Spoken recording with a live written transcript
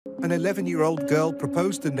An 11-year-old girl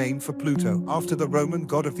proposed the name for Pluto after the Roman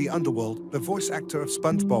god of the underworld. The voice actor of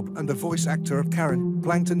SpongeBob and the voice actor of Karen,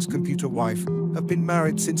 Plankton's computer wife, have been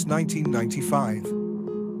married since 1995.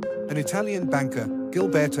 An Italian banker,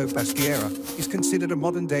 Gilberto Baschiera, is considered a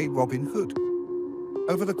modern-day Robin Hood.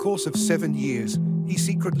 Over the course of 7 years, he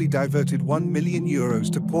secretly diverted €1 million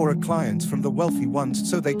to poorer clients from the wealthy ones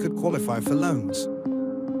so they could qualify for loans.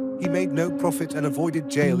 He made no profit and avoided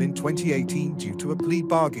jail in 2018 due to a plea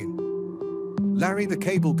bargain. Larry the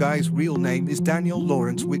Cable Guy's real name is Daniel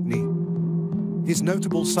Lawrence Whitney. His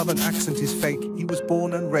notable southern accent is fake. He was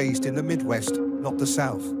born and raised in the Midwest, not the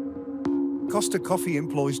South. Costa Coffee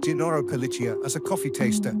employs Gennaro Pelliccia as a coffee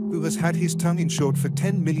taster who has had his tongue insured for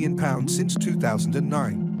 £10 million since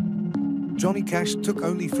 2009. Johnny Cash took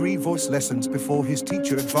only 3 voice lessons before his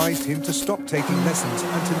teacher advised him to stop taking lessons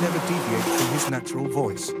and to never deviate from his natural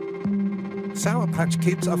voice. Sour Patch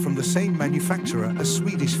Kids are from the same manufacturer as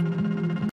Swedish